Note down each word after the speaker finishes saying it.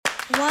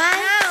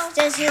Why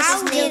does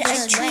this need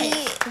a tree?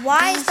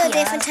 Why is there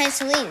different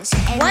types of leaves?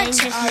 What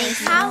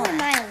how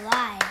am I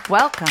alive?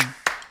 Welcome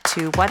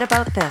to What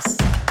About This?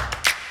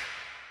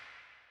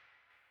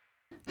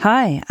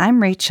 Hi,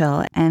 I'm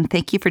Rachel, and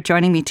thank you for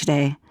joining me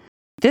today.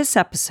 This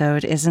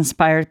episode is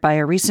inspired by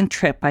a recent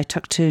trip I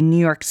took to New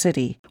York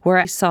City, where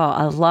I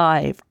saw a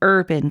live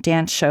urban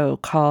dance show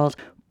called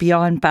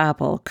Beyond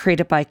Babel,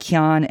 created by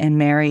Kian and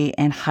Mary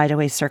and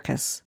Hideaway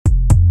Circus.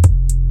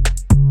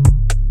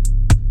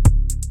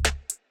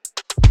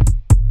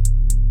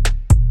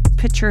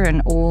 Picture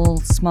an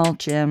old, small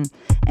gym,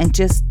 and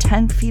just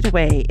 10 feet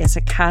away is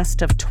a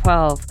cast of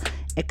 12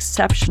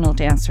 exceptional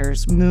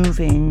dancers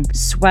moving,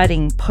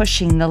 sweating,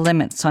 pushing the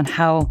limits on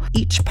how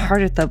each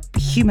part of the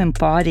human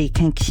body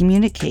can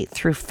communicate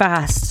through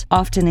fast,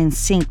 often in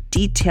sync,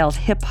 detailed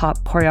hip-hop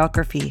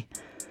choreography.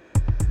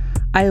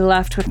 I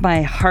left with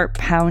my heart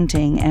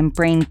pounding and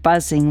brain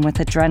buzzing with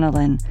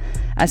adrenaline,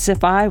 as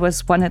if I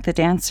was one of the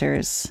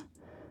dancers.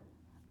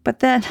 But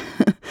then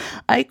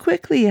I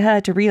quickly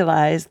had to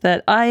realize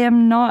that I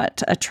am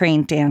not a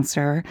trained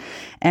dancer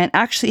and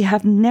actually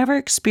have never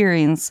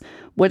experienced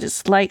what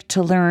it's like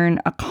to learn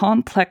a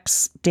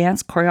complex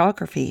dance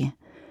choreography.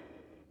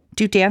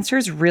 Do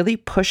dancers really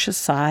push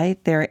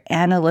aside their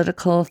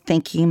analytical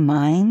thinking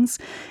minds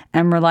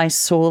and rely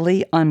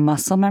solely on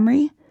muscle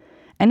memory?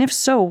 And if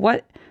so,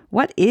 what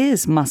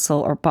is muscle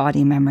or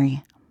body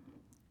memory?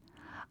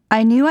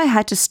 I knew I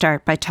had to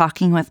start by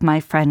talking with my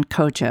friend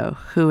Kojo,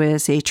 who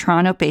is a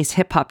Toronto-based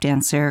hip-hop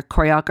dancer,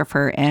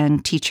 choreographer,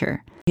 and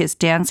teacher. His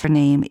dancer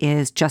name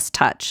is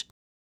Justuch.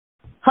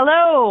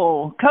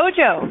 Hello,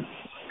 Kojo.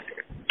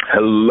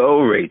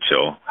 Hello,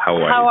 Rachel. How are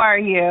you? How are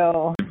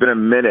you? It's been a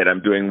minute.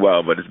 I'm doing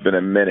well, but it's been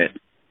a minute.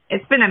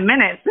 It's been a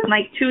minute. It's been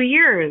like 2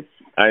 years.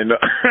 I know.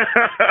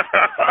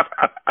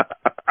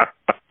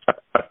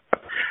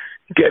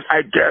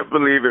 I can't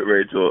believe it,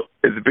 Rachel.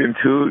 It's been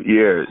 2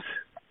 years.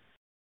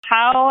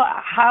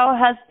 How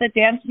has the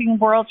dancing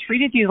world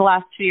treated you the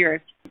last 2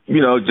 years?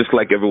 You know, just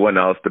like everyone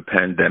else, the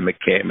pandemic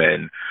came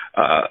in.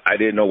 I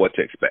didn't know what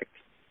to expect.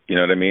 You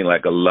know what I mean?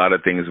 Like a lot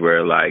of things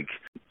were like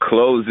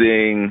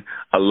closing,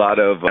 a lot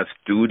of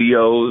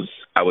studios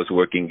I was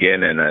working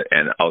in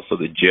and also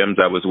the gyms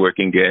I was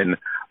working in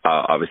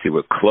obviously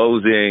were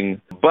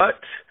closing. But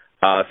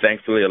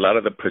thankfully, a lot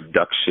of the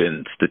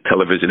productions, the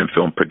television and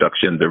film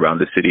productions around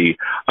the city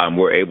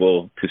were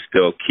able to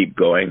still keep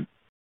going.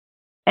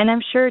 And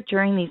I'm sure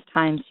during these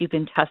times you've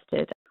been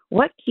tested.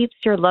 What keeps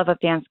your love of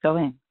dance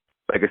going?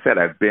 Like I said,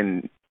 I've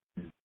been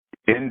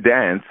in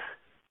dance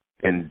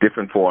in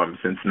different forms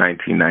since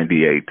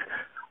 1998.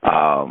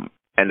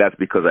 And that's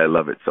because I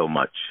love it so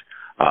much.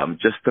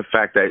 Just the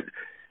fact that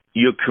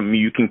you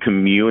can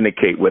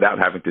communicate without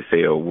having to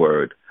say a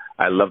word.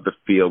 I love the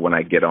feel when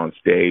I get on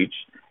stage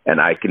and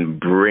I can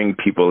bring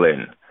people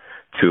in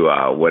to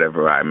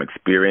whatever I'm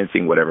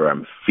experiencing, whatever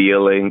I'm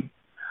feeling,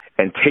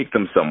 and take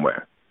them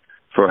somewhere.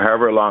 For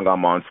however long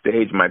I'm on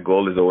stage, my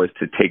goal is always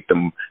to take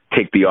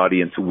the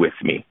audience with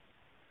me,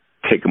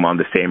 take them on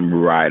the same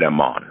ride I'm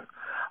on.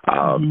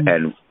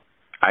 And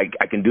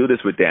I can do this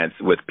with dance,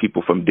 with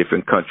people from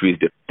different countries,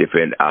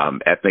 different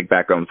ethnic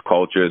backgrounds,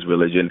 cultures,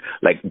 religion.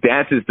 Like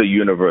dance is the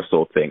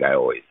universal thing, I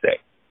always say.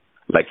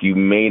 Like you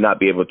may not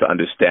be able to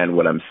understand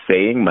what I'm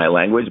saying, my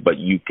language, but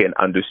you can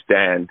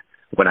understand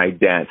when I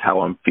dance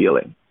how I'm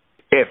feeling,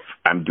 if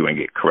I'm doing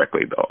it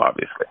correctly, though,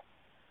 obviously.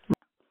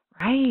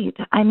 Right.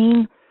 I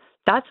mean,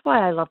 that's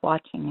why I love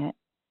watching it.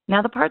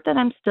 Now, the part that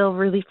I'm still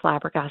really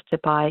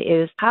flabbergasted by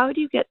is how do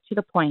you get to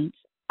the point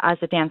as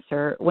a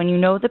dancer when you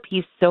know the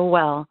piece so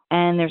well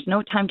and there's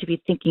no time to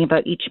be thinking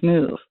about each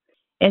move?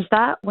 Is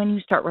that when you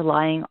start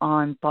relying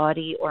on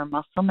body or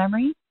muscle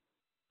memory?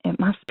 It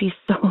must be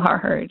so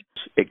hard.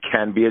 It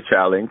can be a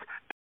challenge.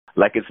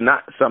 Like it's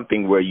not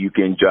something where you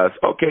can just,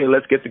 okay,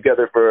 let's get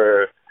together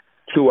for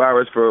 2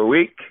 hours for a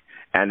week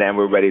and then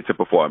we're ready to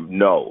perform.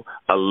 No,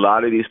 a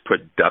lot of these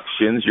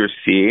productions you're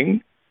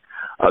seeing,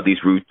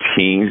 these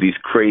routines, these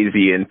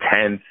crazy,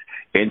 intense,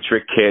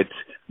 intricate,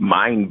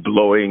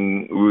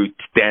 mind-blowing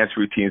dance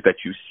routines that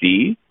you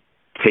see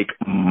take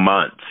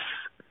months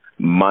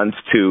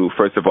to,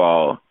 first of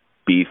all,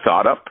 be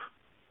thought up,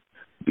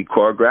 be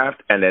choreographed,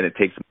 and then it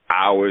takes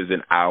hours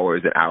and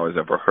hours and hours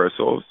of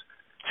rehearsals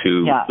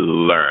to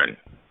learn.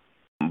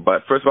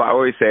 But first of all, I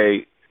always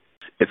say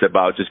it's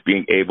about just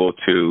being able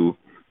to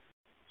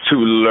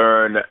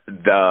learn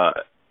the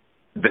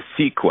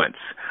sequence.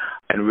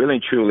 And really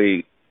and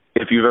truly,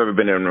 if you've ever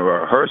been in a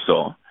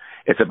rehearsal,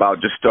 it's about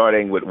just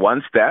starting with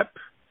one step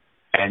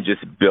and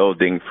just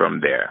building from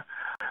there.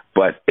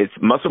 But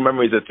muscle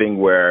memory is a thing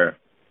where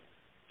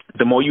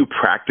the more you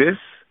practice,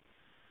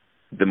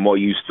 the more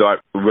you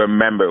start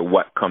remember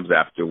what comes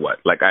after what.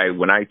 Like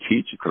when I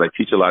teach, because I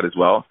teach a lot as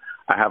well,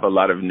 I have a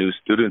lot of new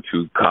students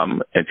who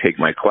come and take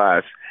my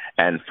class,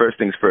 and first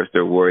things first,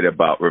 they're worried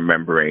about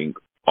remembering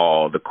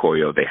all the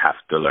choreo they have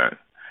to learn.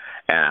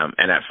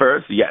 And at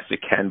first, yes, it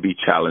can be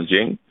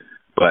challenging,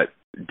 but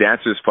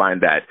dancers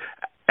find that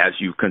as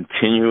you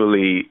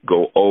continually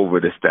go over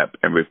the step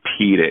and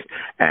repeat it,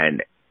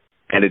 and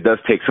it does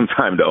take some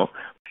time though,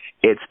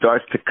 it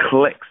starts to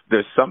click.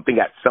 There's something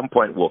at some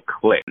point will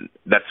click.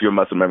 That's your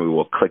muscle memory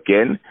will click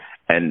in,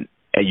 and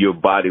your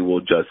body will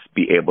just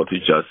be able to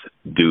just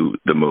do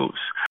the moves.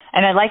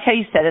 And I like how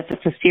you said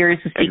it's a series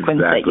of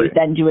sequences that you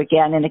then do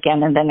again and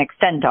again and then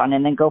extend on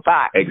and then go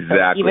back.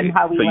 Exactly. So even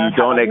how we so learn you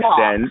don't how to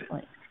extend.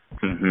 walk.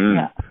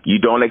 Yeah. You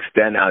don't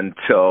extend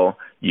until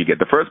you get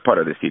the first part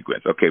of the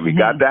sequence. Okay, we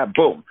got that.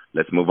 Boom.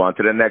 Let's move on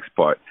to the next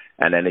part.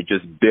 And then it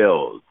just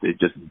builds. It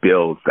just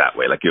builds that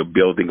way, like you're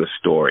building a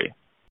story.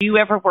 Do you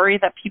ever worry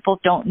that people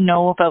don't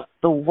know about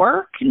the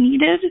work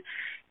needed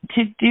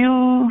to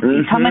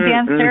become a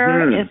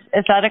dancer?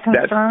 Is that a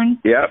concern?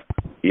 Yes,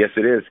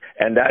 it is.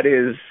 And that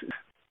is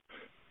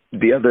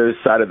the other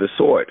side of the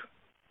sword.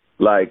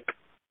 Like,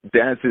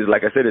 dance is,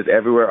 like I said, is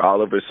everywhere,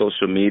 all over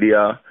social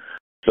media.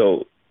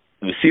 So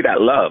you see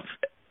that love,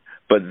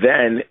 but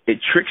then it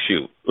tricks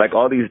you. Like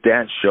all these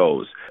dance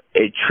shows,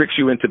 it tricks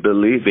you into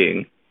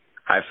believing,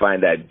 I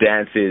find, that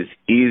dance is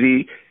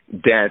easy.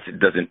 Dance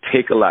doesn't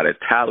take a lot of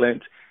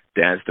talent.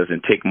 Dance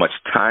doesn't take much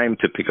time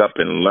to pick up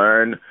and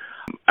learn.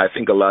 I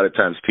think a lot of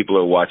times people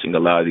are watching a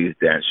lot of these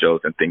dance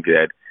shows and think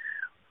that,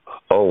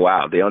 oh,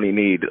 wow, they only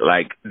need,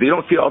 they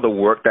don't see all the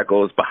work that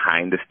goes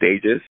behind the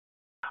stages.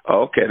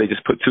 Okay, they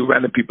just put two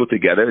random people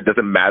together. It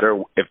doesn't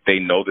matter if they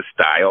know the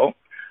style,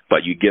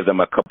 but you give them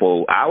a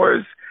couple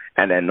hours,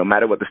 and then no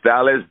matter what the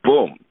style is,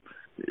 boom,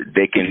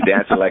 they can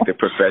dance it like they're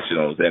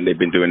professionals, and they've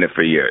been doing it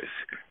for years.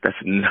 That's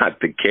not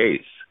the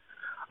case.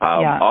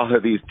 All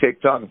of these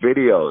TikTok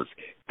videos,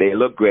 they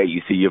look great.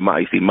 You see you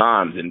see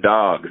moms and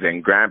dogs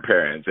and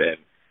grandparents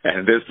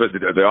and this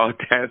person, they're all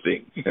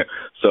dancing.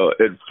 So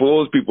it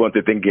fools people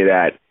into thinking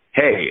that,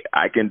 hey,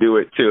 I can do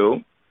it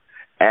too,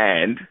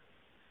 and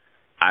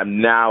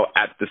I'm now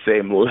at the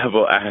same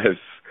level as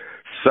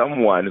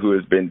someone who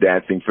has been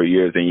dancing for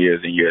years and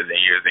years and years and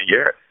years and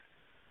years.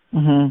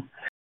 Mm-hmm.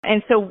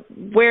 And so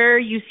where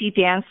you see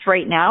dance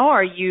right now,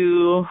 are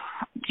you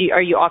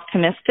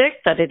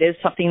optimistic that it is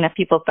something that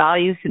people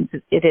value since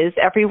it is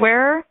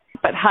everywhere?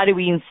 But how do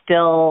we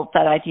instill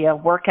that idea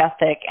of work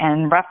ethic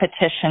and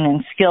repetition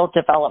and skill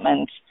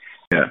development?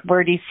 Yeah.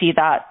 Where do you see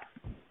that?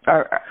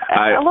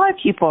 A lot of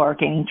people are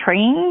getting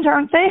trained,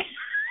 aren't they?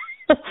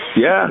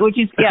 Yeah.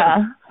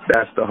 Yeah.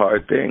 That's the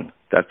hard thing.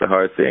 That's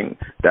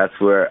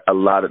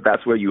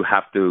where you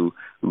have to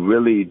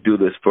really do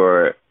this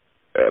for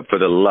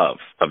the love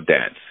of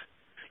dance.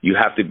 You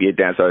have to be a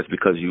dance artist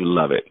because you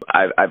love it.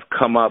 I've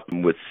come up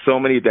with so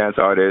many dance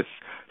artists,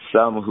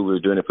 some who are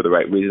doing it for the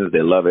right reasons.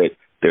 They love it.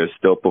 They're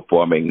still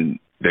performing.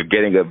 They're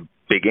getting a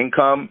big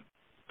income.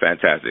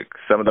 Fantastic.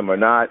 Some of them are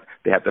not.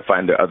 They have to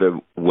find their other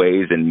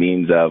ways and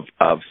means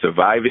of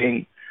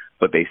surviving,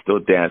 but they still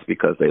dance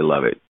because they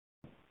love it.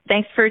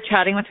 Thanks for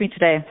chatting with me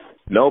today.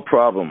 No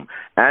problem.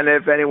 And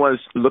if anyone's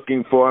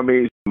looking for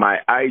me, my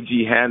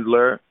IG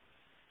handler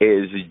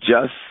is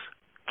justuch,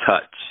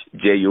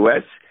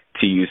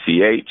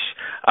 JUSTUCH.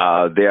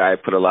 There I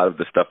put a lot of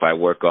the stuff I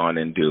work on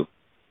and do.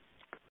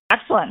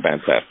 Excellent.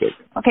 Fantastic.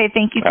 Okay,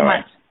 thank you so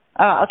much.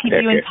 I'll keep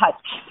you in touch.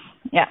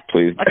 Yeah.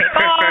 Please. Okay,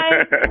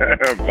 bye.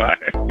 Bye.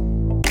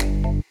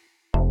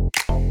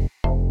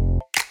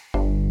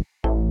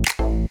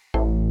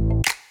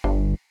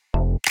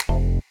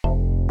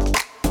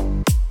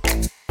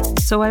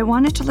 So I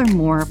wanted to learn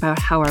more about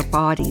how our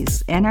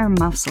bodies and our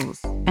muscles,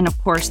 and of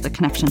course the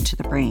connection to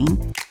the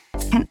brain,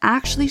 can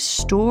actually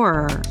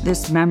store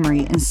this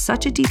memory in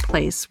such a deep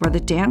place where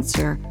the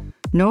dancer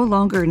no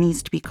longer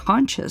needs to be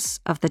conscious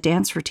of the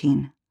dance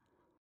routine.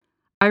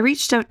 I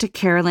reached out to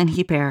Carolyn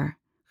Hebert,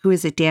 who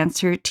is a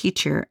dancer,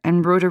 teacher,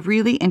 and wrote a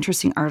really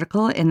interesting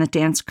article in the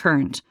Dance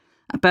Current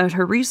about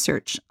her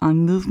research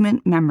on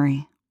movement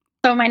memory.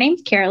 So my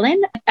name's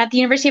Carolyn. At the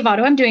University of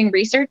Ottawa, I'm doing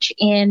research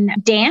in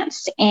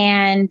dance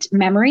and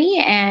memory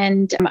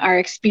and our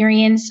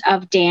experience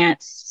of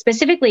dance,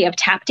 specifically of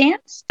tap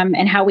dance,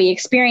 and how we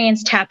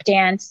experience tap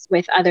dance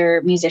with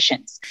other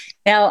musicians.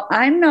 Now,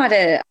 I'm not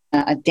a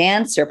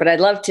dancer, but I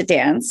love to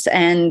dance.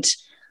 And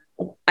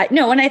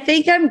when I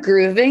think I'm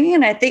grooving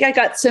and I think I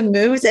got some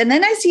moves, and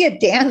then I see a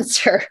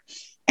dancer,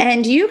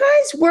 and you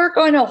guys work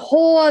on a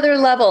whole other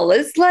level.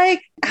 It's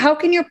like, how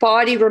can your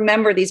body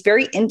remember these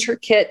very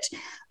intricate,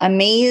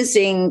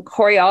 amazing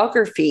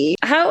choreography?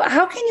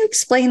 How can you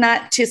explain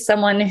that to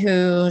someone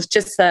who's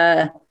just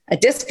a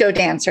disco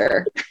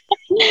dancer?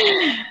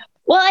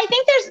 Well, I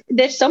think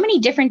there's so many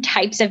different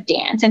types of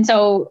dance. And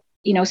so,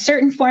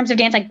 certain forms of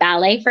dance, like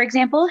ballet, for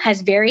example,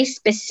 has very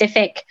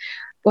specific,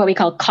 what we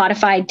call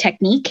codified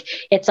technique.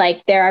 It's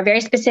like there are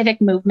very specific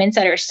movements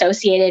that are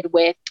associated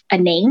with a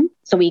name.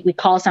 So we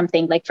call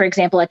something like, for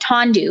example, a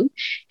tendu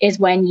is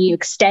when you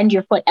extend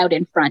your foot out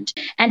in front.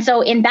 And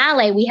so in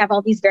ballet, we have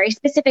all these very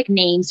specific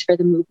names for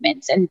the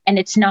movements. And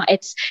it's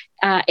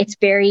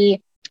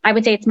very, I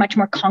would say it's much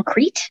more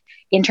concrete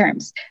in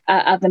terms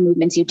of the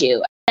movements you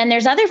do. And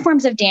there's other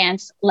forms of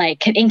dance,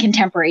 like in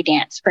contemporary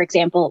dance, for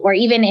example, or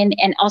even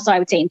and also I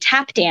would say in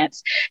tap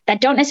dance,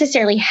 that don't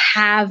necessarily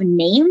have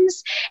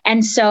names.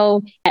 And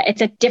so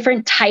it's a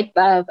different type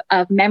of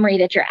memory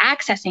that you're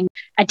accessing.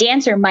 A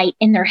dancer might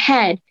in their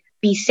head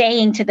be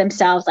saying to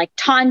themselves like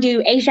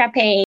tendu,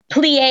 échappé,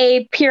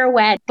 plie,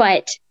 pirouette,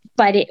 but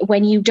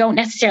when you don't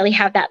necessarily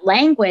have that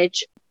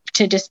language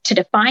to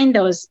define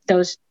those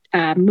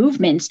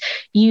movements,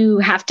 you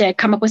have to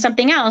come up with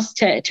something else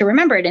to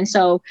remember it. And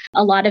so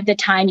a lot of the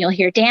time you'll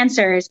hear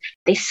dancers,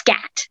 they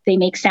scat, they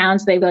make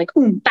sounds, they go like,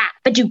 ba,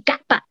 ba-do, ga,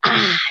 ba,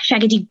 ah,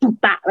 shagadi, boo,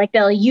 ba. Like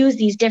they'll use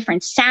these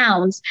different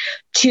sounds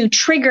to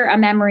trigger a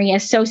memory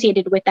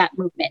associated with that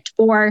movement.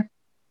 Or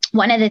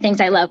one of the things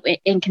I love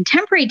in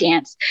contemporary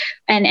dance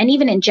and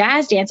even in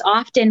jazz dance,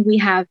 often we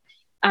have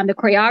the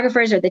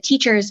choreographers or the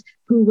teachers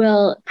who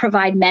will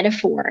provide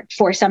metaphor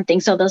for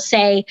something. So they'll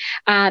say,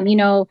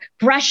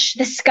 brush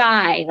the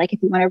sky, like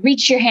if you want to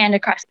reach your hand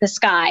across the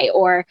sky,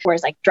 or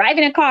it's like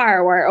driving a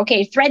car, or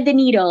okay, thread the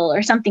needle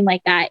or something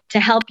like that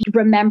to help you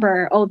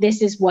remember, oh,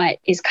 this is what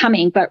is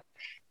coming. But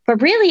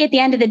really at the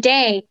end of the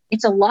day,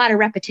 it's a lot of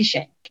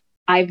repetition.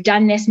 I've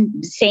done this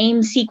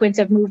same sequence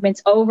of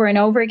movements over and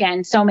over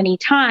again so many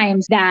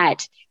times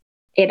that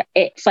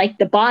it's like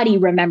the body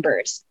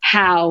remembers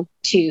how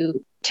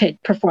to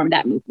perform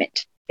that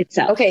movement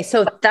itself. Okay,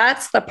 so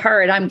that's the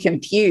part I'm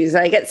confused.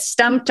 I get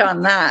stumped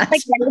on that.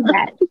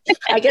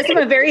 I guess I'm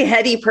a very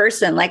heady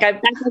person. Like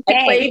I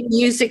played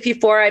music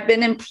before, I've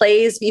been in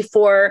plays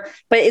before,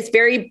 but it's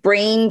very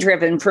brain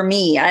driven for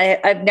me.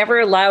 I've never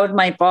allowed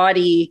my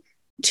body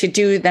to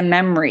do the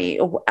memory.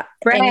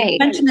 Right. And you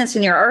mentioned this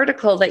in your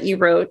article that you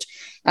wrote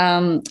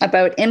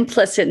about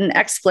implicit and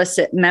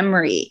explicit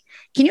memory.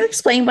 Can you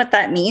explain what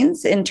that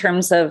means in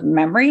terms of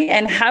memory,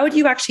 and how do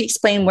you actually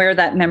explain where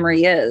that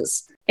memory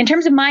is? In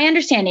terms of my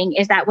understanding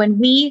is that when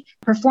we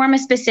perform a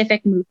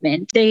specific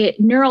movement, the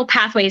neural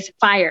pathways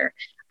fire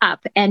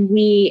up, and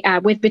we,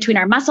 between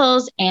our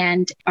muscles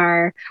and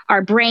our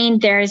brain,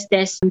 there's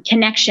this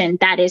connection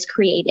that is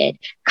created,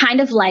 kind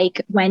of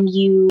like when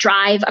you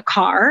drive a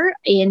car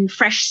in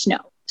fresh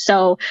snow.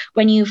 So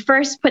when you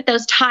first put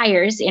those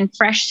tires in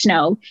fresh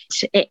snow,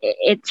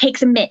 it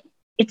takes a minute.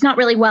 It's not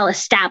really well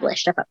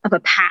established of a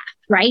path,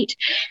 right?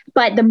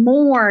 But the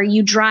more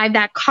you drive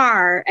that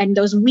car and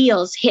those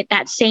wheels hit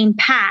that same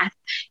path,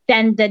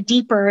 then the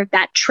deeper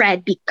that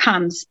tread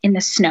becomes in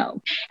the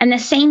snow. And the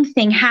same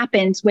thing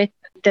happens with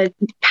the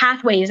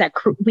pathways that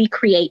we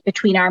create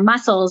between our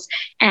muscles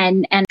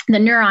and the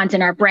neurons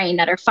in our brain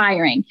that are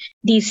firing.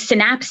 These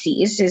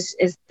synapses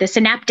is the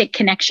synaptic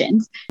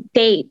connections.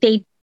 They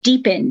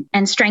deepen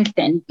and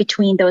strengthen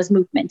between those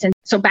movements. And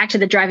so back to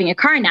the driving a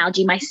car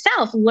analogy,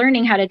 myself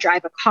learning how to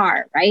drive a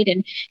car, right?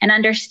 And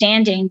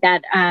understanding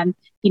that,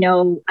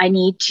 I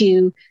need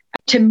to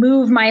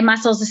move my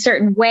muscles a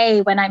certain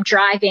way when I'm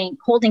driving,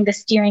 holding the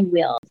steering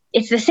wheel.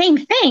 It's the same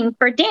thing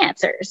for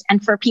dancers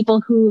and for people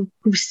who've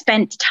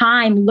spent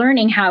time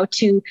learning how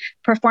to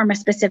perform a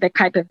specific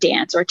type of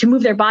dance or to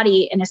move their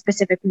body in a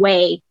specific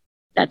way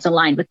that's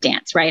aligned with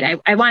dance, right?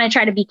 I want to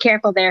try to be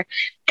careful there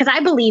because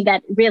I believe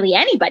that really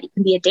anybody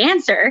can be a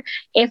dancer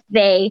if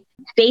they,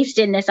 based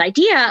in this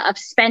idea of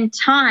spend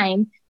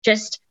time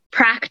just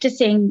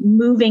practicing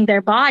moving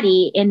their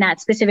body in that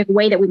specific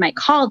way that we might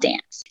call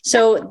dance.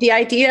 So the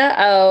idea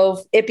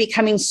of it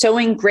becoming so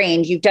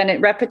ingrained, you've done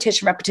it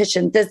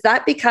repetition, does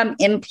that become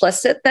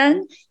implicit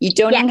then? You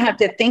don't even have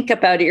to think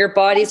about it. Your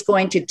body's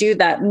going to do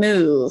that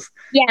move.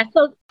 Yeah.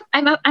 So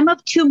I'm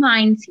of two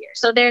minds here.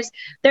 So there's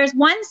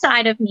one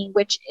side of me,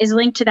 which is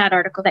linked to that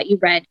article that you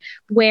read,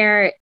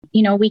 where,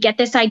 we get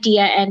this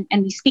idea and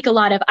we speak a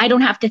lot of, I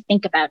don't have to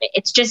think about it.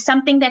 It's just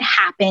something that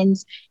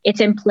happens. It's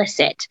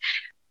implicit.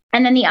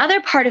 And then the other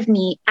part of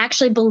me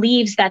actually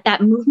believes that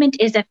movement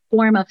is a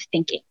form of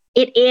thinking.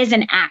 It is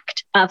an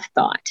act of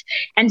thought.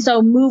 And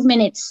so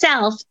movement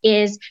itself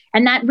is,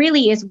 and that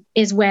really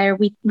is where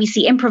we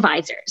see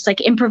improvisers, like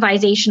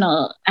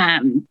improvisational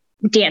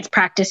dance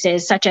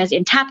practices, such as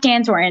in tap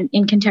dance or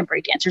in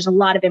contemporary dance. There's a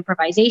lot of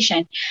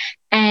improvisation.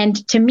 And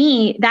to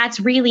me, that's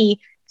really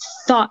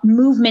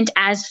movement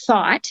as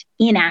thought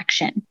in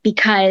action,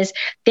 because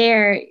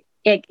they're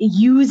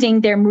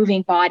using their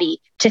moving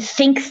body to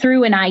think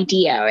through an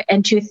idea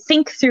and to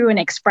think through an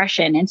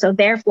expression. And so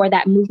therefore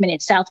that movement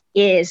itself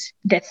is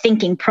the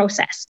thinking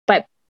process.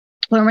 But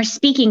when we're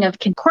speaking of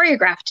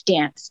choreographed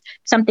dance,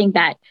 something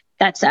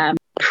that's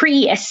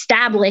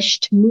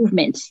pre-established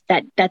movements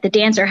that the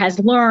dancer has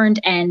learned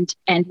and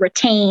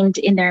retained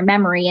in their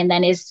memory, and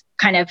then is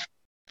kind of,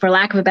 for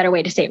lack of a better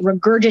way to say it,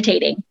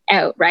 regurgitating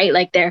out, right?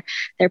 Like they're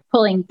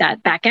pulling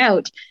that back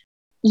out.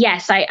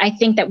 Yes, I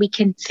think that we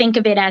can think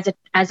of it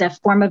as a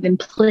form of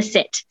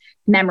implicit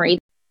memory.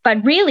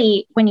 But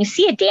really, when you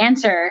see a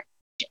dancer,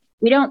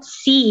 we don't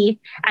see,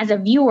 as a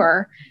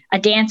viewer, a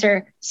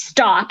dancer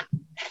stop,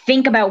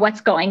 think about what's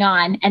going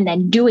on, and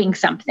then doing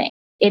something.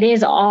 It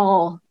is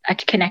all a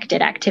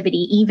connected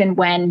activity, even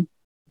when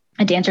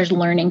a dancer's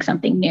learning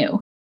something new.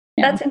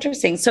 That's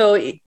interesting. So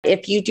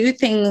if you do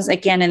things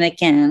again and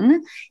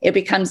again, it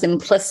becomes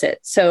implicit.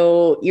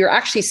 So you're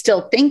actually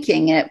still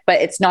thinking it,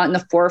 but it's not in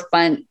the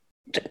forefront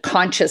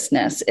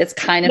consciousness. It's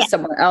kind of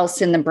somewhere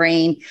else in the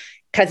brain.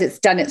 because it's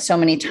done it so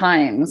many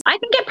times? I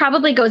think it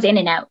probably goes in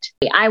and out.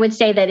 I would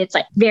say that it's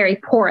like very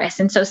porous.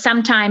 And so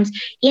sometimes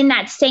in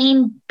that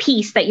same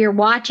piece that you're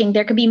watching,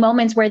 there could be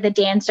moments where the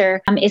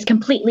dancer is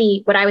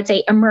completely, what I would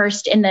say,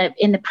 immersed in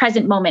the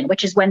present moment,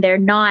 which is when they're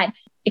not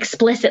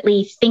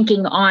explicitly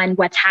thinking on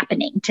what's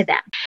happening to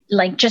them.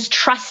 Like just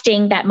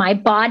trusting that my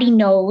body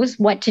knows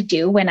what to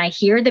do when I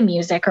hear the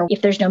music, or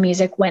if there's no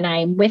music, when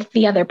I'm with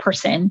the other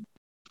person.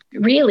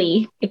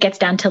 Really, it gets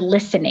down to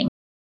listening.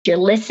 You're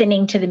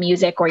listening to the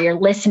music, or you're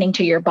listening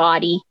to your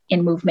body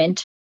in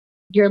movement.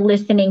 You're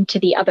listening to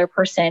the other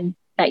person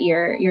that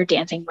you're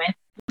dancing with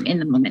in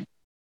the moment.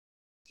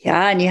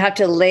 Yeah, and you have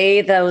to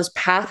lay those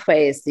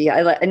pathways.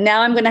 And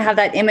now I'm going to have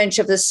that image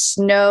of the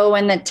snow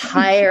and the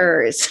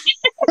tires.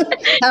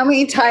 How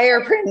many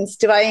tire prints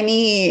do I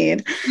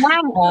need?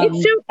 Wow.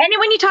 It's so, and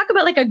when you talk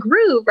about like a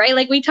groove, right?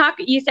 Like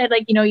you said,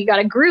 like, you got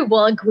a groove.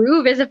 Well, a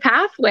groove is a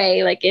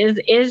pathway, like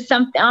is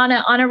something on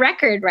a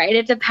record, right?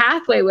 It's a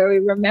pathway where we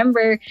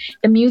remember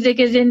the music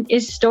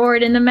is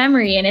stored in the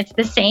memory. And it's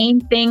the same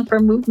thing for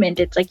movement.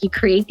 It's like you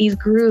create these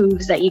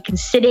grooves that you can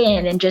sit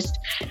in and just,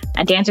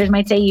 dancers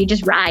might say, you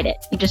just ride it.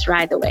 You just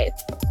ride the wave.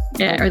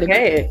 Yeah.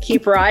 Okay.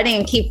 Keep riding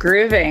and keep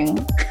grooving.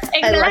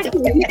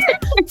 Exactly.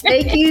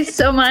 Thank you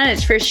so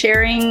much for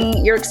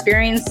sharing your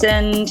experience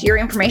and your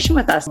information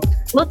with us.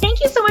 Well,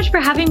 thank you so much for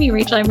having me,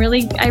 Rachel. I'm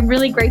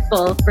really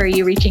grateful for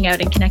you reaching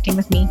out and connecting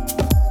with me.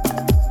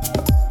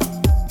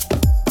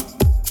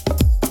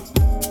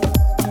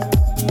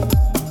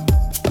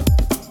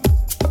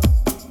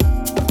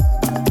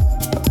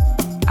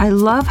 I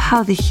love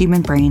how the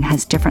human brain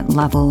has different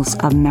levels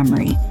of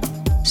memory,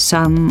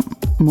 some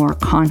more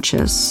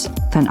conscious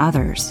than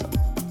others.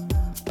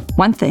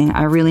 One thing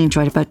I really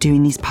enjoyed about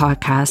doing these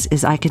podcasts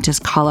is I could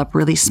just call up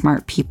really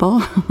smart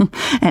people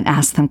and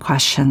ask them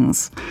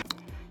questions.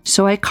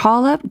 So I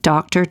call up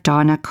Dr.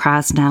 Donna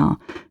Krasnow,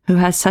 who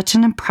has such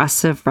an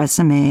impressive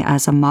resume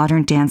as a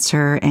modern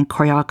dancer and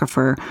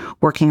choreographer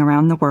working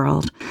around the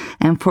world,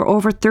 and for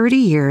over 30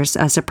 years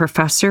as a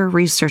professor,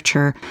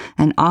 researcher,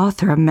 and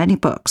author of many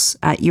books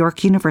at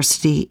York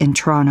University in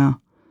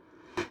Toronto.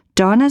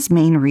 Donna's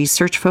main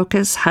research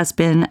focus has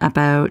been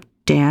about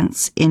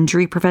dance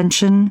injury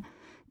prevention,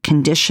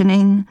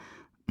 conditioning,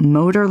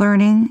 motor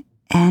learning,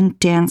 and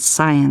dance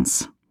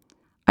science.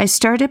 I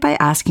started by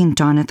asking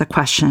Donna the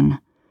question,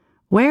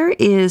 where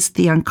is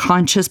the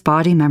unconscious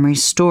body memory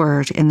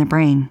stored in the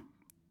brain?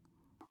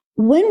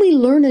 When we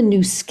learn a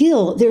new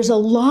skill, there's a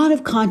lot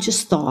of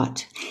conscious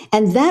thought,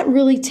 and that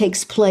really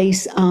takes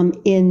place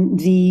in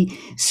the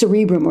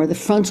cerebrum, or the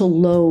frontal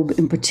lobe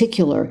in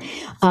particular,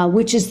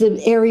 which is the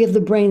area of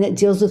the brain that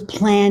deals with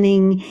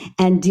planning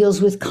and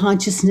deals with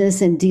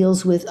consciousness and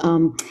deals with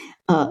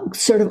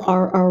sort of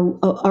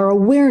our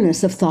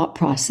awareness of thought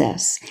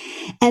process.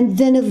 And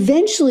then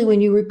eventually,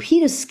 when you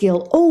repeat a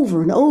skill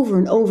over and over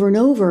and over and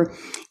over,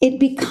 it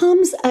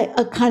becomes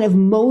a kind of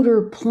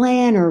motor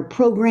plan or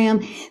program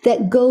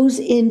that goes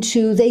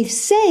into, they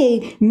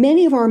say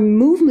many of our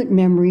movement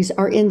memories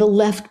are in the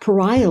left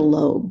parietal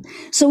lobe.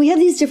 So we have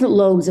these different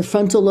lobes, the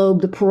frontal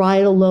lobe, the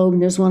parietal lobe,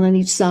 and there's one on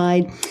each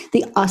side,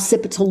 the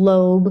occipital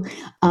lobe,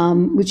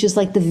 which is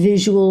like the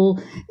visual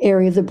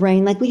area of the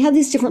brain. Like we have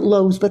these different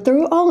lobes, but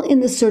they're all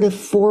in the sort of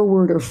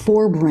forward or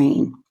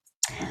forebrain,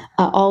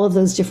 all of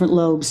those different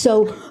lobes.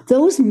 So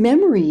those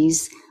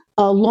memories,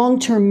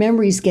 long-term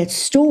memories, get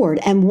stored.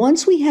 And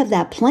once we have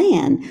that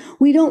plan,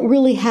 we don't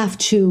really have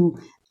to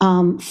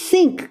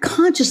think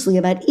consciously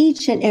about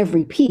each and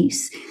every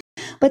piece.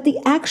 But the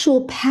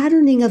actual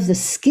patterning of the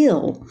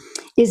skill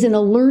is in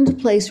a learned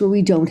place where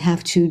we don't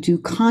have to do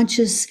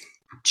conscious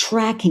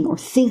tracking or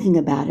thinking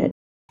about it.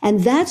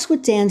 And that's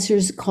what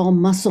dancers call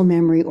muscle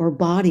memory or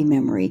body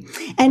memory.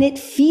 And it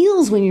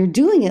feels when you're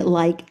doing it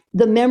like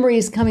the memory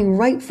is coming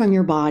right from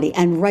your body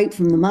and right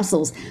from the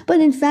muscles. But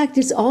in fact,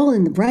 it's all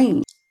in the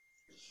brain.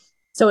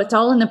 So it's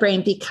all in the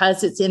brain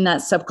because it's in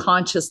that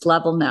subconscious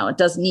level now. It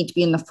doesn't need to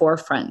be in the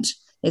forefront.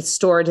 It's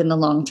stored in the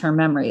long-term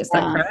memory. Is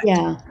that correct?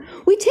 Yeah.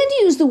 We tend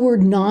to use the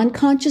word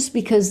non-conscious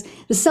because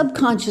the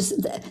subconscious,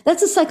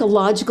 that's a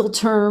psychological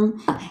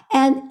term.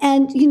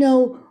 And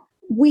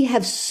we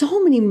have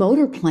so many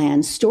motor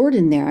plans stored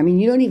in there. I mean,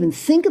 you don't even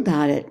think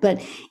about it.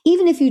 But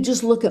even if you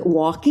just look at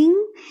walking,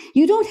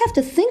 you don't have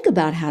to think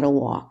about how to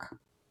walk.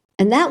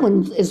 And that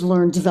one is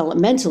learned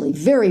developmentally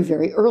very,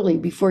 very early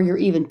before you're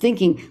even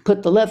thinking,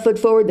 put the left foot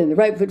forward, then the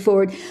right foot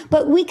forward.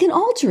 But we can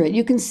alter it.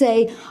 You can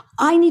say,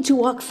 I need to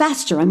walk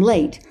faster, I'm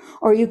late.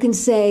 Or you can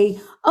say,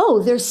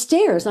 oh, there's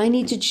stairs. I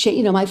need to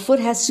change, my foot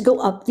has to go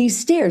up these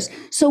stairs.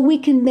 So we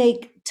can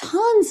make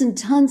tons and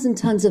tons and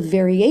tons of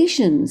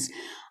variations.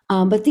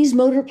 But these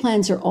motor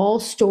plans are all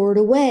stored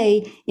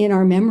away in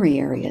our memory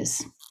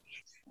areas.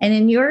 And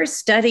in your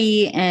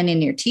study and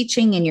in your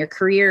teaching and your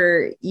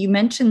career, you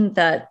mentioned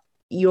that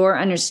your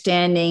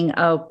understanding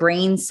of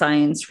brain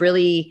science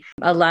really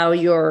allow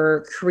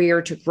your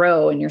career to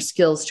grow and your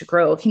skills to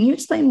grow. Can you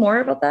explain more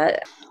about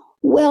that?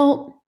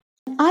 Well,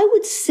 I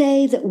would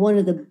say that one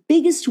of the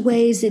biggest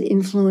ways it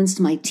influenced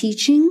my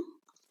teaching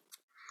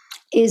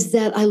is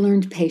that I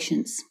learned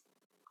patience.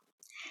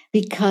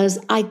 because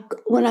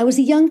when I was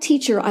a young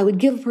teacher, I would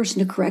give a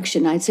person a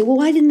correction. I'd say, well,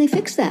 why didn't they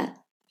fix that?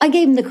 I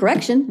gave them the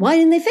correction. Why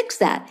didn't they fix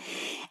that?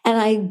 And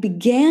I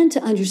began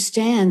to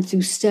understand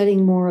through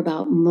studying more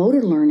about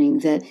motor learning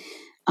that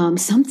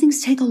some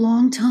things take a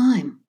long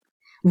time.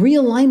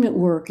 Realignment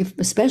work,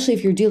 especially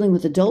if you're dealing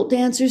with adult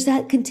dancers,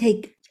 that can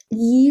take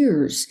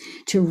years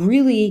to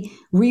really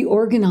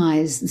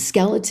reorganize the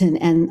skeleton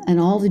and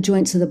all the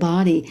joints of the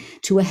body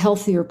to a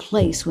healthier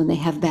place when they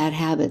have bad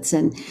habits.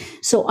 And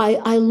so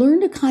I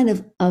learned a kind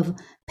of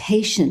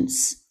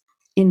patience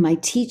in my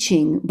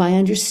teaching by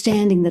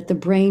understanding that the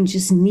brain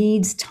just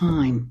needs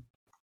time.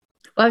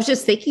 Well, I was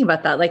just thinking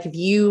about that. Like if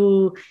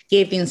you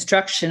gave the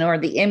instruction or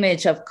the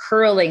image of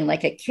curling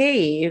like a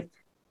cave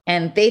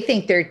and they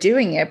think they're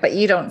doing it, but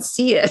you don't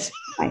see it.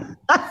 Right.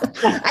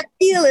 I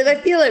feel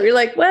it. You're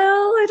like, well,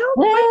 I don't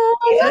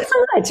not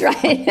so much,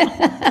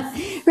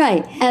 right?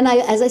 Right. And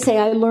as I say,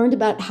 I learned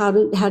about how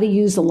to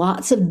use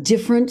lots of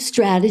different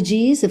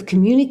strategies of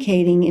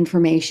communicating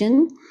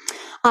information.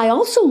 I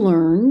also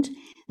learned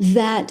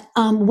that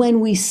when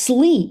we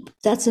sleep,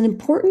 that's an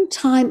important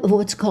time of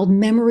what's called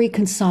memory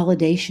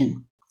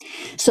consolidation.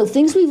 So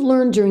things we've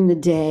learned during the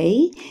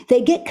day,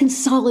 they get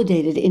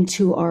consolidated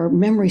into our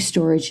memory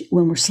storage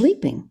when we're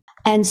sleeping.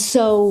 And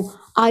so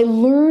I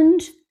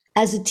learned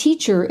as a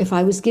teacher, if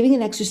I was giving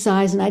an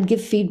exercise and I'd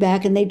give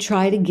feedback and they'd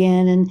try it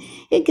again and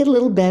it'd get a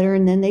little better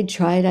and then they'd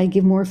try it, I'd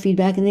give more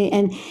feedback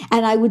and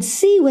I would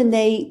see when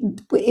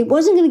it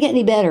wasn't going to get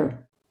any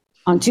better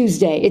on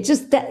Tuesday. It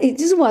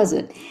just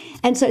wasn't.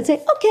 And so I'd say,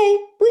 okay,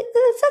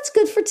 that's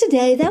good for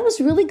today. That was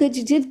really good.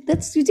 You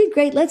did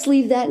great. Let's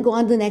leave that and go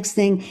on to the next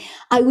thing.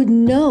 I would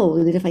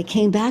know that if I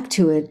came back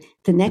to it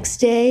the next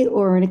day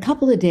or in a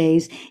couple of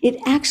days, it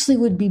actually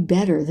would be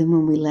better than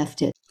when we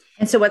left it.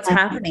 And so what's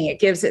happening? It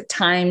gives it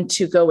time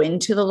to go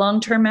into the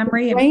long-term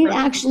memory. The brain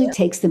actually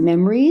takes the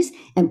memories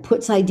and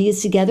puts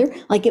ideas together.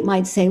 Like it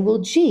might say, well,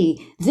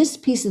 gee, this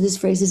piece of this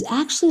phrase is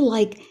actually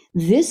like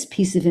this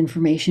piece of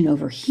information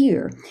over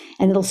here.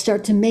 And it'll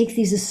start to make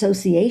these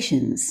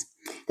associations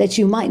that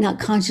you might not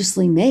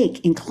consciously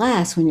make in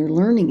class when you're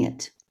learning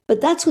it.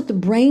 But that's what the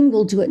brain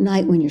will do at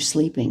night when you're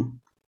sleeping.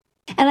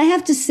 And I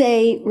have to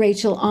say,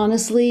 Rachel,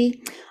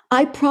 honestly,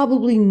 I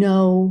probably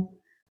know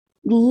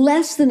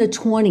less than a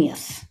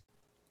 20th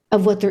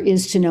of what there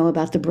is to know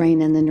about the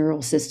brain and the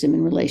neural system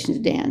in relation to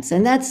dance.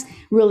 And that's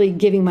really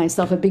giving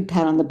myself a big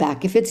pat on the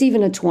back. If it's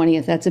even a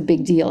 20th, that's a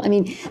big deal. I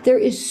mean, there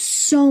is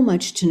so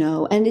much to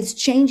know, and it's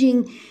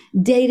changing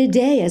day to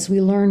day as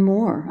we learn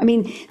more. I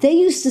mean, they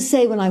used to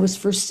say when I was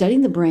first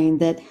studying the brain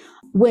that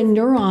when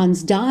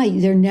neurons die,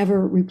 they're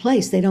never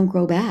replaced. They don't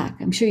grow back.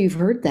 I'm sure you've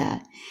heard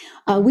that.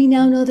 We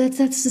now know that's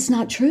just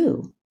not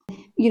true.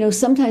 You know,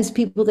 sometimes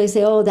people, they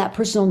say, oh, that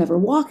person will never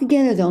walk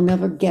again, or they'll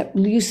never get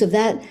use of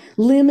that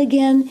limb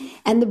again.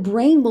 And the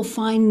brain will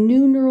find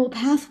new neural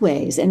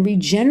pathways and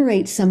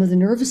regenerate some of the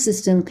nervous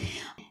system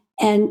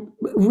and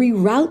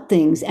reroute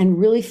things and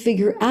really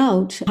figure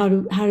out how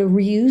to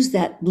reuse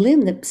that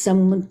limb that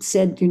someone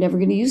said you're never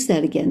going to use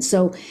that again.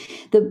 So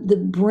the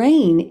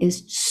brain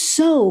is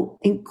so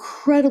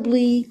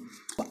incredibly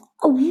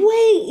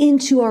way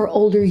into our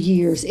older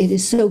years. It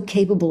is so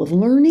capable of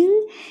learning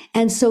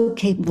and so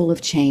capable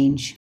of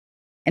change.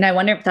 And I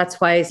wonder if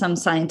that's why some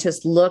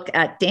scientists look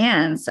at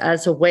dance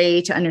as a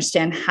way to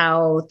understand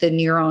how the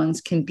neurons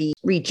can be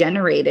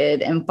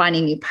regenerated and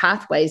finding new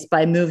pathways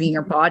by moving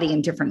your body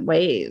in different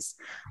ways.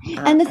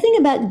 And the thing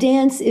about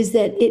dance is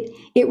that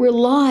it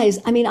relies,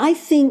 I mean, I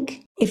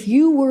think if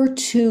you were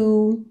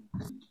to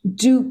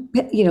do,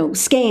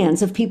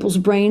 scans of people's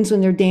brains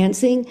when they're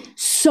dancing,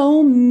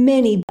 so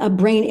many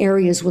brain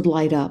areas would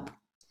light up.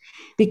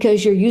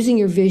 Because you're using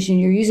your vision,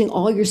 you're using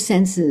all your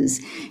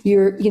senses,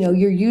 you're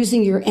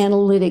using your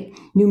analytic,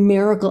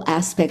 numerical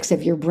aspects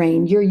of your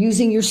brain, you're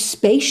using your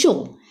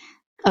spatial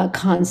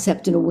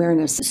concept and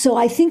awareness. So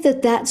I think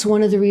that that's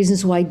one of the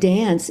reasons why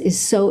dance is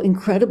so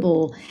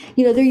incredible.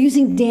 You know, they're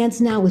using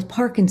dance now with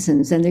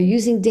Parkinson's, and they're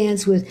using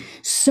dance with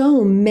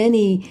so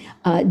many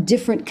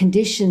different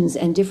conditions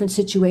and different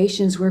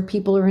situations where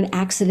people are in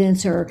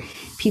accidents or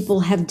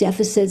people have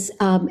deficits,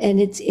 and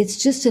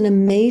it's just an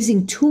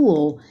amazing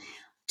tool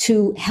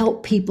to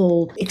help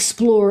people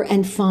explore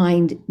and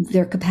find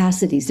their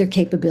capacities, their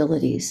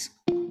capabilities.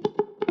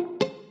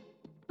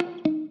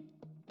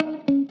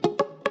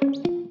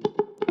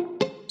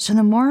 So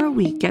the more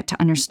we get to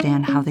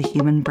understand how the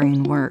human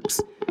brain works,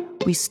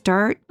 we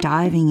start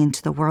diving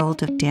into the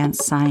world of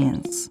dance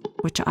science,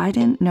 which I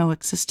didn't know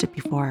existed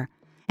before.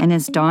 And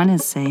as Dawn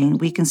is saying,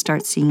 we can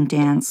start seeing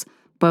dance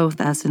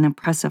both as an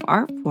impressive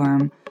art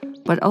form,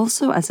 but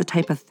also as a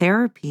type of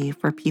therapy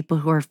for people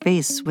who are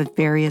faced with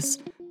various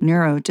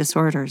neuro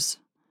disorders.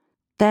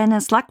 Then,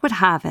 as luck would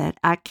have it,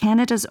 at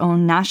Canada's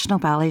own National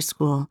Ballet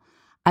School,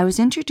 I was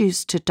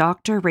introduced to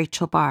Dr.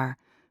 Rachel Barr,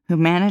 who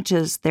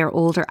manages their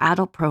older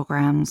adult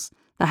programs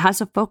that has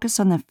a focus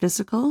on the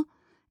physical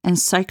and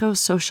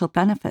psychosocial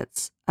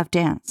benefits of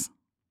dance.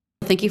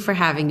 Thank you for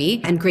having me,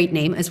 and great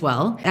name as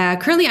well.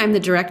 Currently, I'm the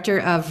Director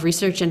of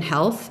Research and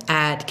Health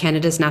at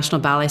Canada's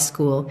National Ballet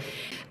School.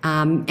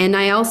 And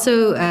I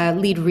also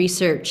lead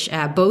research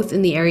both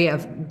in the area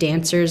of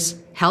dancers'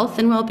 health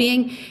and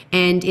well-being,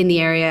 and in the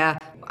area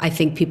I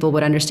think people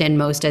would understand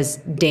most as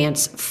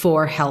dance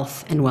for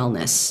health and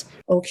wellness.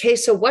 Okay,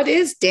 so what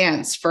is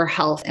dance for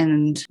health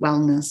and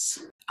wellness?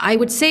 I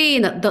would say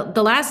in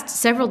the last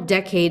several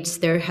decades,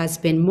 there has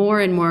been more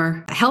and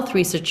more health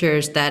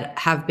researchers that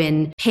have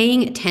been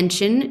paying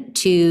attention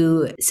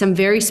to some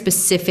very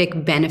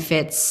specific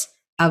benefits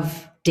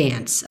of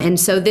dance. And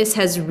so this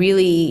has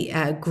really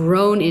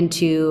grown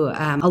into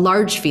a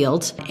large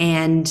field,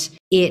 and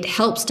it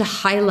helps to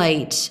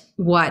highlight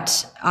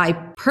what I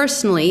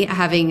personally,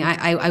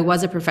 I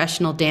was a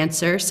professional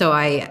dancer, so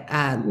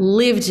I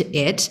lived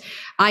it.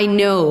 I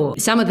know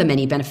some of the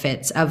many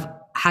benefits of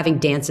having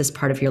dance as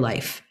part of your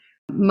life.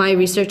 My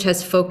research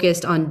has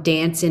focused on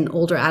dance in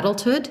older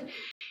adulthood,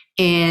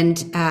 and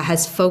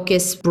has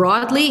focused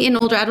broadly in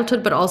older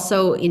adulthood, but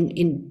also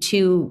in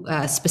two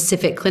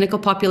specific clinical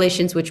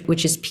populations,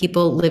 which is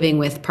people living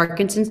with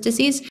Parkinson's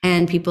disease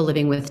and people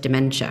living with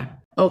dementia.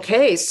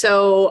 Okay,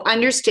 so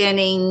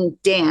understanding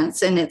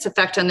dance and its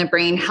effect on the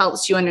brain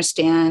helps you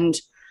understand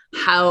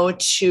how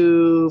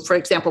to, for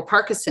example,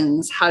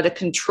 Parkinson's, how to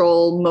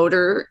control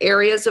motor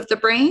areas of the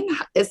brain.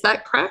 Is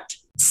that correct?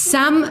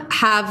 Some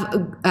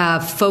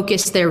have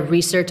focused their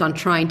research on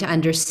trying to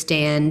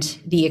understand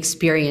the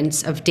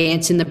experience of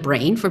dance in the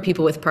brain for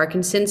people with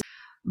Parkinson's.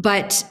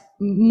 But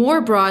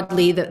more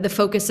broadly, the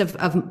focus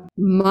of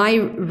my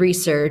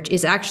research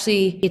is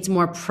actually, it's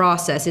more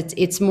process.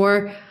 It's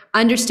more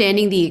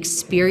understanding the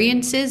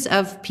experiences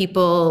of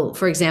people,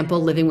 for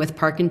example, living with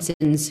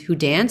Parkinson's who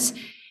dance,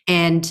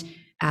 and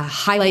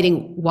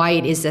highlighting why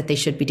it is that they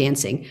should be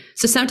dancing.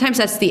 So sometimes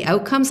that's the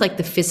outcomes, like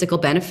the physical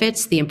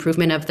benefits, the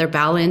improvement of their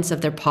balance,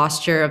 of their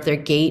posture, of their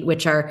gait,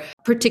 which are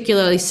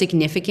particularly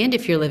significant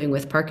if you're living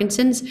with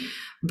Parkinson's.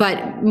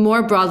 But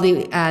more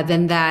broadly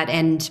than that,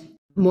 and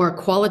more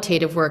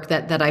qualitative work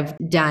that I've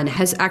done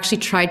has actually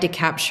tried to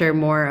capture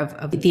more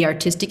of the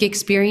artistic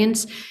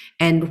experience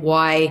and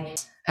why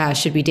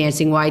should be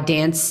dancing, why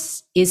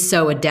dance is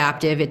so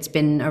adaptive. It's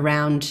been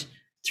around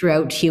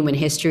throughout human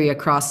history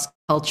across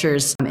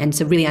cultures. And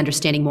so really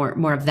understanding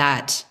more of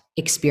that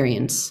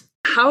experience.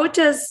 How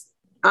does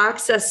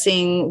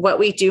accessing what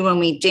we do when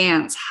we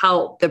dance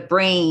help the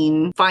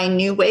brain find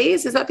new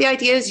ways? Is that the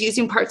idea, is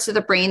using parts of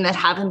the brain that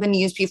haven't been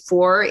used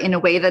before in a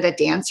way that a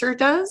dancer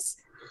does?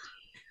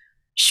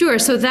 Sure.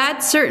 So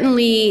that's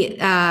certainly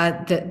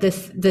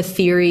the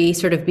theory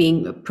sort of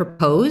being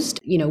proposed,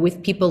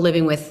 with people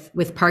living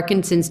with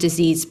Parkinson's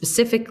disease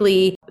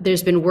specifically.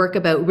 There's been work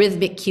about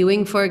rhythmic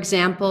cueing, for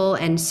example.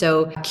 And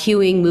so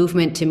cueing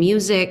movement to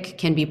music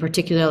can be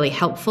particularly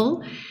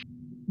helpful.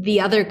 The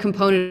other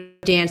component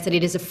of dance, that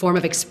it is a form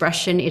of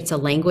expression. It's a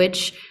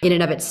language in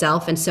and of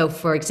itself. And so,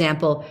 for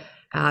example,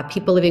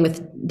 people living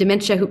with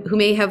dementia who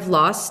may have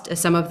lost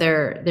some of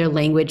their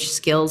language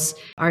skills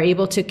are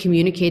able to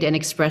communicate and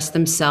express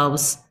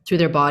themselves through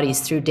their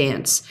bodies, through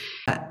dance.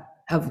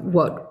 Of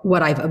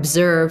what I've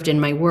observed in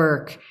my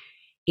work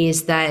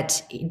is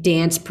that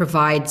dance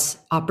provides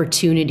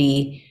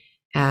opportunity,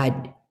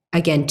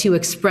 again, to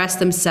express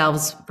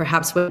themselves,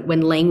 perhaps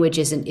when language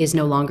is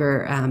no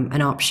longer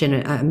an option,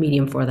 a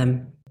medium for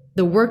them.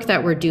 The work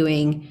that we're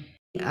doing,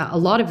 a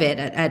lot of it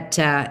at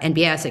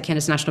NBS, at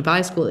Canada's National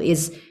Ballet School,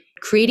 is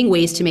creating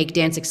ways to make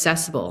dance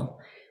accessible.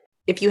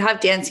 If you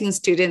have dancing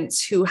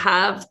students who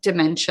have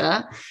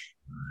dementia,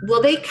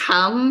 will they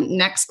come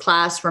next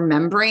class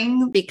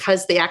remembering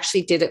because they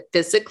actually did it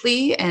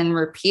physically and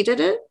repeated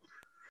it?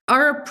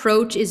 Our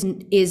approach is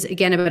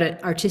again about an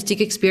artistic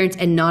experience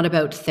and not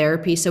about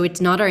therapy. So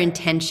it's not our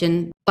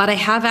intention, but I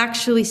have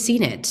actually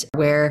seen it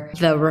where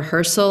the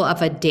rehearsal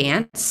of a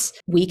dance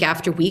week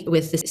after week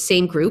with the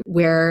same group,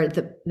 where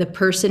the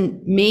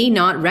person may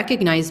not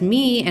recognize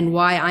me and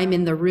why I'm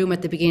in the room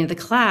at the beginning of the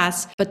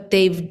class, but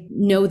they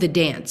know the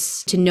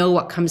dance, to know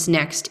what comes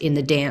next in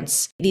the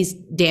dance. These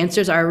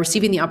dancers are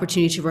receiving the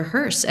opportunity to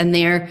rehearse, and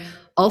they're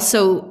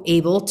also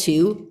able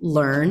to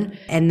learn,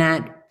 and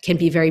that can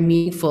be very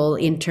meaningful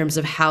in terms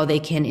of how they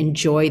can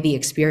enjoy the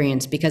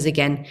experience, because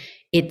again,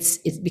 it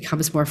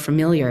becomes more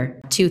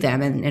familiar to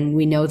them. And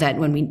we know that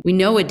when we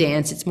know a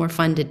dance, it's more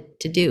fun to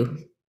do.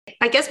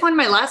 I guess one of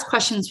my last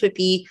questions would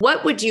be,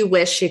 what would you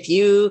wish, if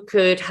you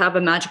could have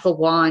a magical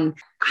wand,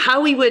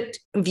 how we would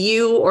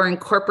view or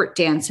incorporate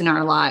dance in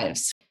our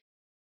lives?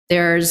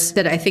 There's,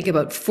 that I think,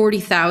 about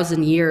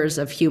 40,000 years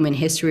of human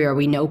history where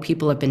we know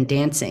people have been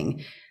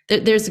dancing.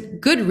 There's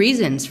good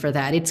reasons for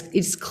that.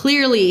 It's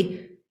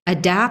clearly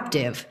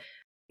adaptive.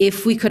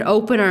 If we could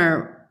open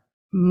our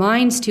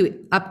minds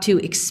up to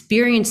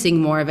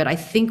experiencing more of it, I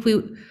think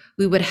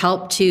we would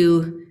help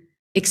to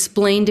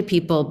explain to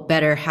people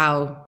better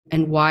how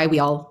and why we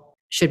all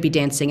should be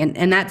dancing.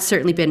 And that's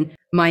certainly been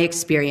my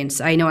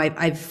experience. I know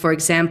I've, for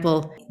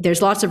example,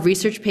 there's lots of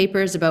research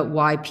papers about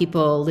why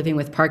people living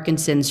with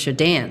Parkinson's should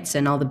dance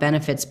and all the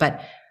benefits,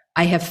 but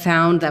I have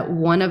found that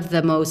one of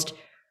the most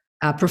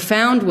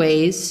profound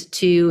ways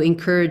to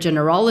encourage a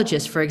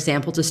neurologist, for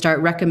example, to start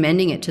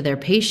recommending it to their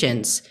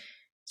patients,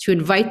 to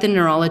invite the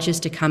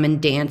neurologist to come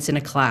and dance in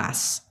a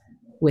class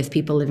with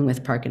people living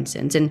with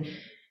Parkinson's. And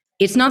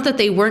it's not that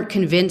they weren't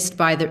convinced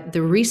by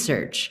the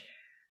research,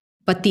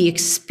 but the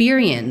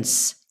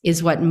experience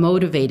is what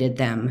motivated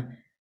them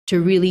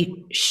to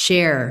really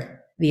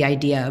share the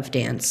idea of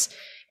dance.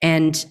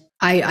 And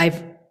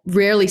I've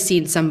rarely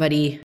seen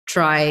somebody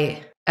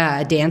try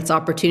a dance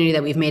opportunity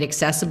that we've made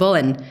accessible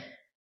and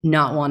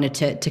not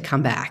wanted to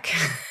come back.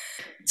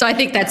 So I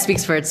think that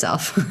speaks for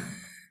itself.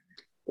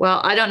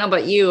 Well, I don't know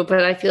about you,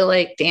 but I feel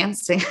like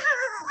dancing.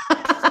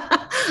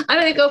 I'm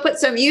going to go put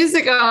some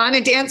music on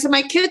and dance in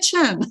my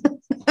kitchen.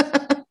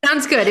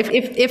 Sounds good.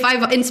 If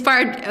I've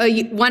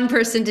inspired one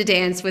person to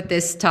dance with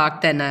this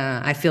talk, then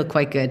I feel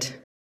quite good.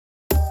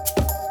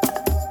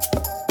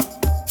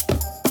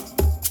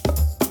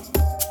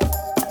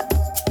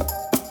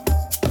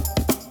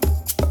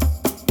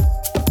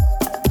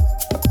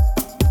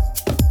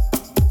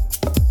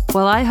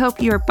 Well, I hope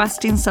you're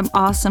busting some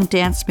awesome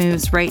dance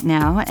moves right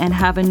now and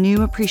have a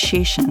new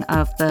appreciation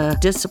of the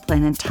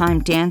discipline and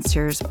time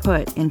dancers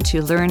put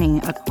into learning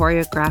a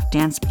choreographed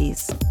dance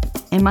piece.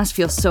 It must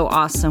feel so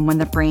awesome when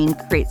the brain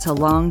creates a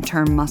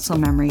long-term muscle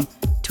memory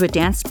to a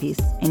dance piece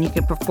and you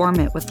can perform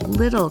it with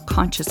little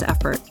conscious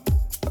effort.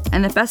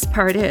 And the best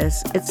part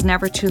is, it's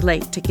never too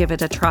late to give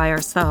it a try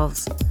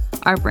ourselves.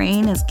 Our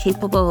brain is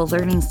capable of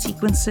learning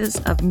sequences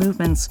of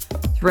movements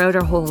throughout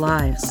our whole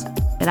lives.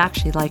 It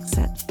actually likes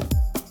it.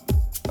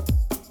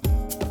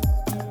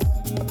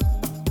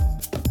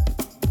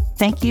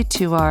 Thank you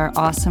to our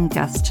awesome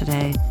guests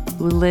today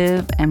who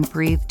live and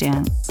breathe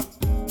dance.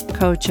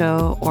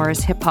 Kojo, or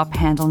his hip-hop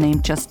handle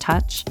name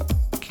Justuch,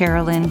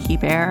 Carolyn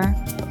Hebert,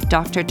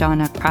 Dr.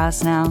 Donna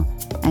Krasnow,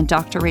 and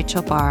Dr.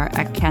 Rachel Barr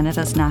at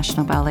Canada's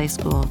National Ballet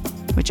School,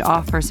 which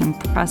offers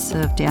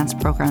impressive dance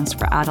programs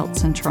for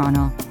adults in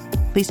Toronto.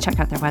 Please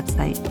check out their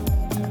website.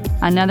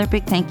 Another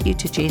big thank you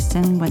to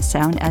Jason with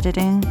sound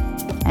editing.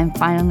 And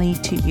finally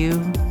to you,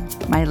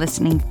 my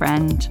listening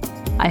friend.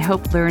 I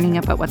hope learning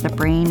about what the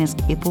brain is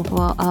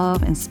capable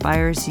of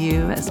inspires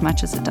you as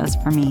much as it does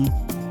for me.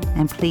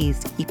 And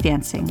please keep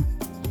dancing.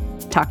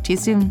 Talk to you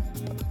soon.